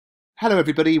Hello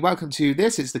everybody, welcome to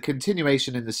this. It's the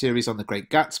continuation in the series on The Great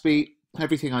Gatsby.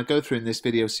 Everything I go through in this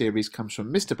video series comes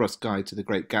from Mr. Bruff's Guide to The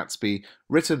Great Gatsby,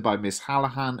 written by Miss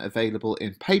Hallahan, available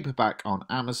in paperback on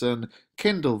Amazon,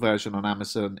 Kindle version on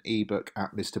Amazon, ebook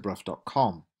at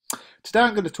mrbruff.com. Today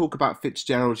I'm going to talk about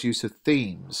Fitzgerald's use of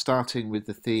themes, starting with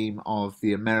the theme of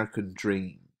the American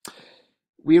dream.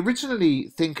 We originally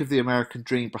think of the American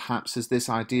dream perhaps as this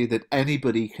idea that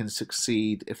anybody can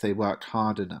succeed if they work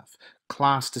hard enough.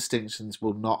 Class distinctions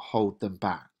will not hold them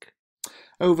back.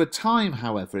 Over time,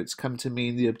 however, it's come to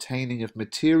mean the obtaining of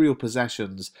material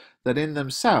possessions that in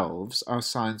themselves are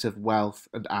signs of wealth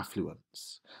and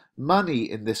affluence. Money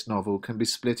in this novel can be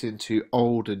split into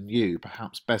old and new,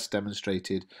 perhaps best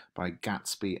demonstrated by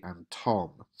Gatsby and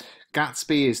Tom.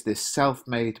 Gatsby is this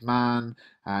self-made man.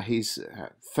 He's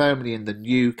firmly in the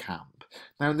new camp.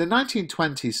 Now, in the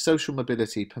 1920s, social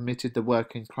mobility permitted the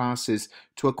working classes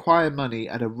to acquire money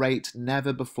at a rate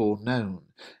never before known,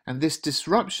 and this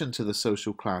disruption to the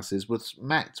social classes was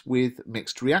met with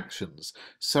mixed reactions.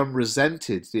 Some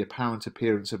resented the apparent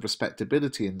appearance of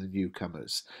respectability in the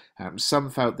newcomers. Some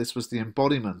felt this was the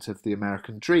embodiment of the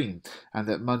American dream, and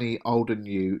that money, old and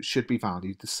new, should be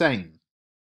valued the same.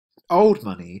 Old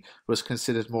money was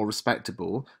considered more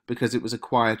respectable because it was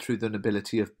acquired through the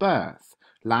nobility of birth.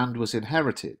 Land was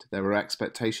inherited, there were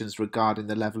expectations regarding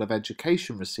the level of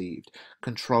education received,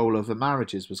 control over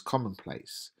marriages was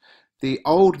commonplace. The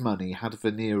old money had a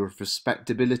veneer of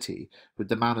respectability, with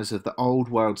the manners of the old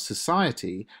world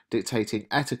society dictating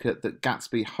etiquette that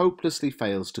Gatsby hopelessly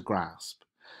fails to grasp.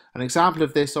 An example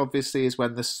of this, obviously, is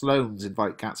when the Sloanes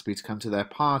invite Gatsby to come to their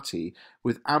party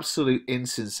with absolute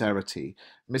insincerity.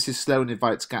 Mrs. Sloane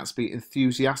invites Gatsby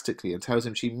enthusiastically and tells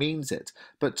him she means it,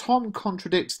 but Tom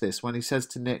contradicts this when he says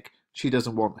to Nick she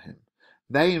doesn't want him.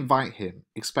 They invite him,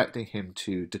 expecting him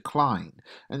to decline,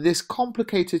 and this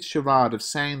complicated charade of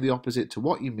saying the opposite to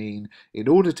what you mean in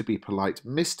order to be polite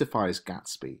mystifies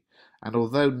Gatsby. And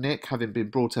although Nick, having been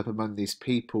brought up among these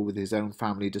people with his own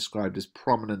family described as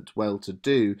prominent,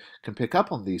 well-to-do, can pick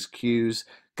up on these cues,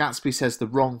 Gatsby says the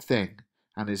wrong thing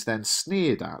and is then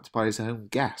sneered at by his own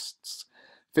guests.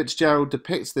 Fitzgerald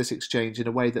depicts this exchange in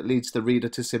a way that leads the reader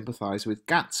to sympathise with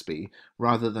Gatsby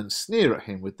rather than sneer at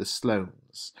him with the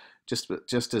Sloanes. Just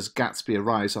as Gatsby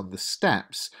arrives on the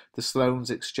steps, the Sloanes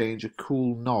exchange a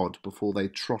cool nod before they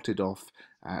trotted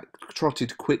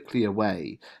quickly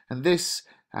away, and this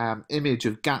image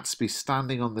of Gatsby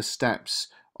standing on the steps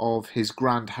of his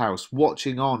grand house,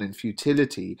 watching on in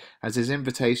futility as his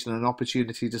invitation and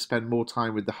opportunity to spend more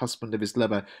time with the husband of his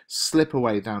lover slip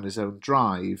away down his own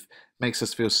drive, makes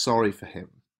us feel sorry for him.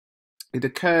 It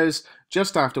occurs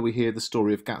just after we hear the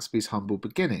story of Gatsby's humble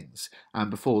beginnings, and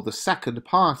before the second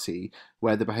party,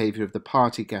 where the behaviour of the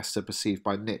party guests are perceived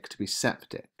by Nick to be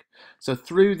septic. So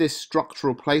through this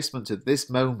structural placement of this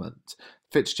moment,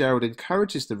 Fitzgerald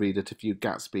encourages the reader to view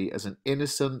Gatsby as an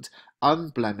innocent,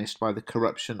 unblemished by the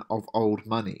corruption of old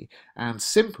money, and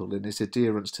simple in his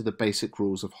adherence to the basic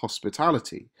rules of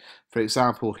hospitality. For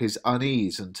example, his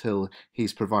unease until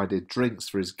he's provided drinks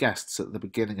for his guests at the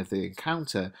beginning of the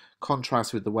encounter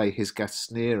contrasts with the way his guests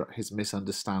sneer at his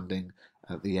misunderstanding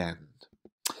at the end.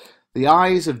 The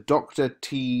eyes of Dr.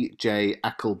 T.J.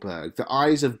 Eckleburg, the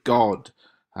eyes of God,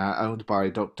 owned by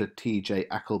Dr. T.J.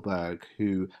 Eckleburg,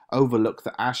 who overlook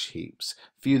the ash heaps,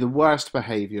 view the worst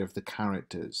behaviour of the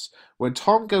characters. When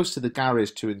Tom goes to the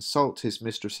garage to insult his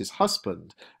mistress's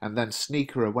husband and then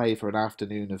sneak her away for an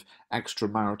afternoon of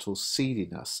extramarital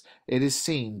seediness, it is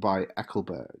seen by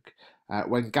Eckleburg.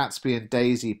 When Gatsby and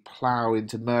Daisy plough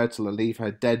into Myrtle and leave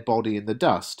her dead body in the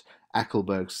dust,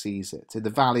 Eckleburg sees it. In the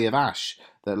Valley of Ash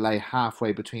that lay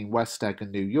halfway between West Egg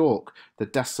and New York, the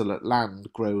desolate land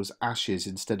grows ashes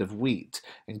instead of wheat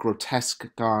in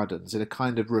grotesque gardens, in a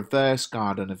kind of reverse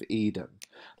Garden of Eden.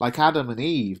 Like Adam and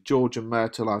Eve, George and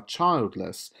Myrtle are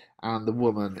childless, and the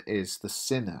woman is the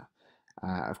sinner.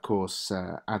 Of course,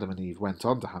 Adam and Eve went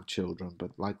on to have children,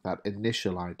 but like that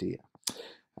initial idea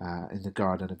in the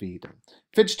Garden of Eden.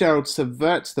 Fitzgerald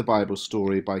subverts the Bible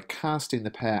story by casting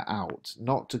the pair out,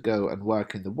 not to go and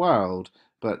work in the world,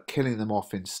 but killing them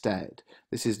off instead.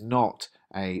 This is not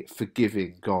a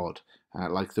forgiving God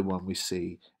like the one we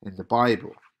see in the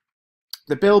Bible.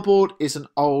 The billboard is an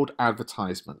old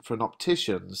advertisement for an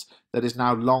optician's that is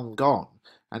now long gone,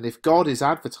 and if God is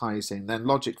advertising, then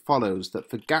logic follows that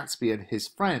for Gatsby and his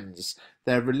friends,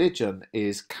 their religion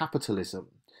is capitalism.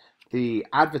 The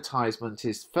advertisement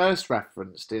is first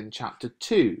referenced in chapter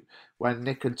 2, when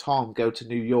Nick and Tom go to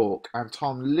New York, and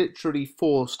Tom literally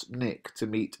forced Nick to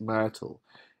meet Myrtle.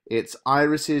 Its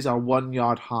irises are 1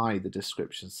 yard high, the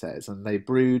description says, and they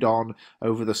brood on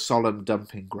over the solemn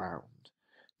dumping ground.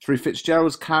 Through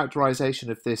Fitzgerald's characterization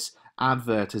of this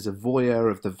advert as a voyeur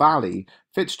of the valley,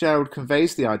 Fitzgerald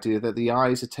conveys the idea that the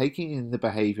eyes are taking in the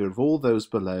behaviour of all those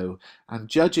below and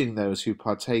judging those who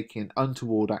partake in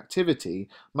untoward activity,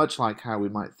 much like how we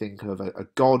might think of a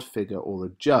god figure or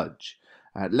a judge.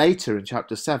 Later in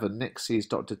chapter 7, Nick sees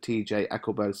Dr. T.J.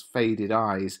 Eckleburg's faded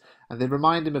eyes, and they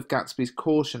remind him of Gatsby's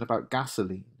caution about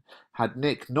gasoline. Had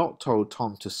Nick not told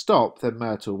Tom to stop, then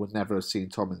Myrtle would never have seen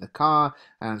Tom in the car,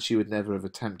 and she would never have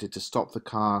attempted to stop the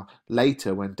car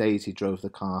later when Daisy drove the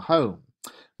car home.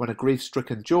 When a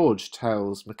grief-stricken George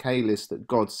tells Michaelis that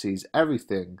God sees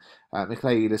everything,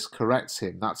 Michaelis corrects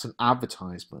him. That's an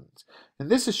advertisement. And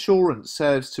this assurance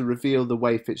serves to reveal the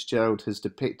way Fitzgerald has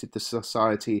depicted the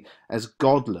society as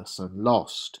godless and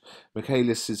lost.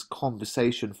 Michaelis's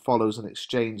conversation follows an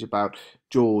exchange about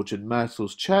George and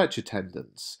Myrtle's church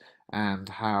attendance, and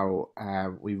how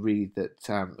we read that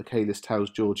Michaelis tells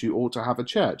George, you ought to have a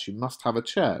church, you must have a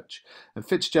church. And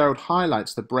Fitzgerald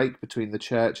highlights the break between the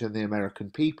church and the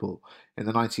American people. In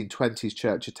the 1920s,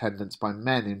 church attendance by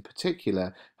men in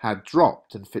particular had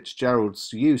dropped, and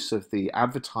Fitzgerald's use of the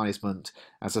advertisement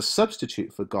as a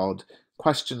substitute for God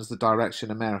questions the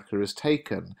direction America has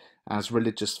taken as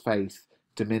religious faith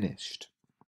diminished.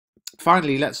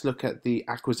 Finally, let's look at the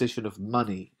acquisition of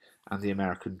money and the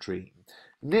American dream.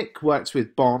 Nick works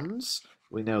with bonds,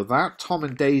 we know that. Tom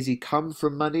and Daisy come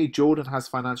from money. Jordan has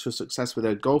financial success with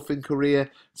her golfing career,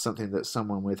 something that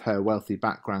someone with her wealthy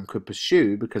background could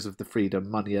pursue because of the freedom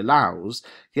money allows.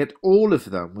 Yet all of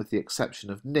them, with the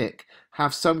exception of Nick,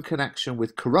 have some connection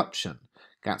with corruption.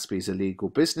 Gatsby's illegal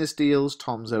business deals,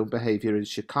 Tom's own behaviour in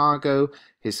Chicago,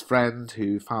 his friend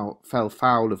who fell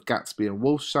foul of Gatsby and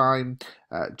Wolfsheim,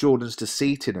 Jordan's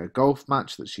deceit in a golf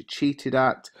match that she cheated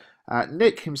at.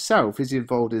 Nick himself is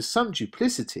involved in some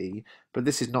duplicity, but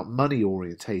this is not money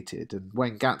orientated, and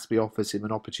when Gatsby offers him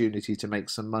an opportunity to make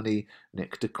some money,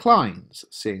 Nick declines,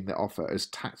 seeing the offer as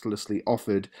tactlessly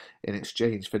offered in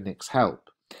exchange for Nick's help.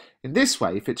 In this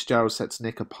way, Fitzgerald sets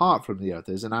Nick apart from the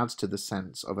others and adds to the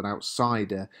sense of an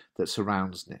outsider that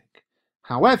surrounds Nick.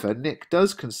 However, Nick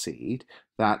does concede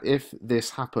that if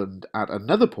this happened at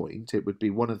another point, it would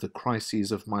be one of the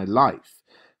crises of my life.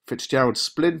 Fitzgerald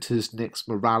splinters Nick's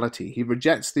morality. He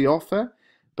rejects the offer,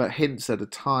 but hints at a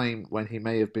time when he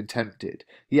may have been tempted.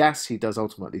 Yes, he does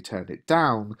ultimately turn it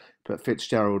down, but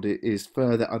Fitzgerald is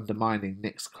further undermining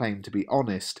Nick's claim to be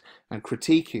honest and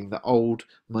critiquing the old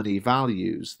money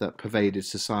values that pervaded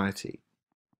society.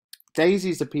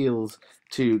 Daisy's appeals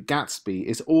to Gatsby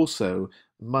is also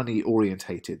money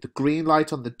orientated. The green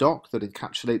light on the dock that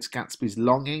encapsulates Gatsby's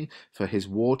longing for his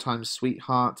wartime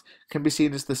sweetheart can be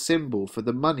seen as the symbol for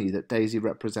the money that Daisy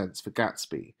represents for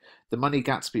Gatsby. The money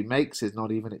Gatsby makes is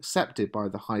not even accepted by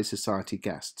the high society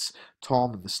guests.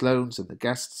 Tom and the Sloanes and the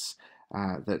guests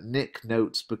that Nick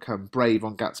notes become brave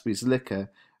on Gatsby's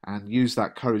liquor and use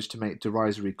that courage to make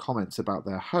derisory comments about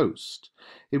their host.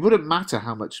 It wouldn't matter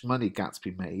how much money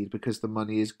Gatsby made because the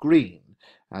money is green,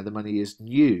 the money is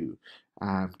new.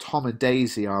 Tom and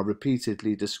Daisy are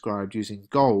repeatedly described using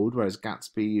gold, whereas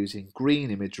Gatsby, using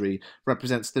green imagery,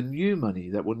 represents the new money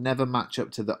that will never match up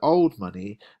to the old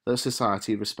money that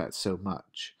society respects so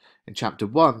much. In chapter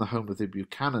 1, the home of the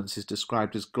Buchanans is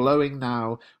described as glowing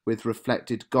now with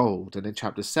reflected gold, and in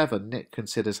chapter 7, Nick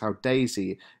considers how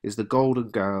Daisy is the golden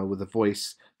girl with a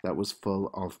voice that was full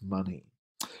of money.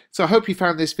 So I hope you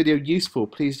found this video useful.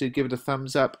 Please do give it a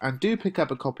thumbs up and do pick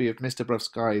up a copy of Mr. Bruff's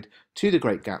Guide to the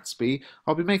Great Gatsby.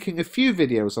 I'll be making a few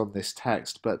videos on this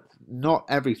text, but not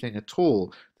everything at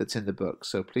all that's in the book,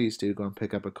 so please do go and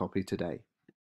pick up a copy today.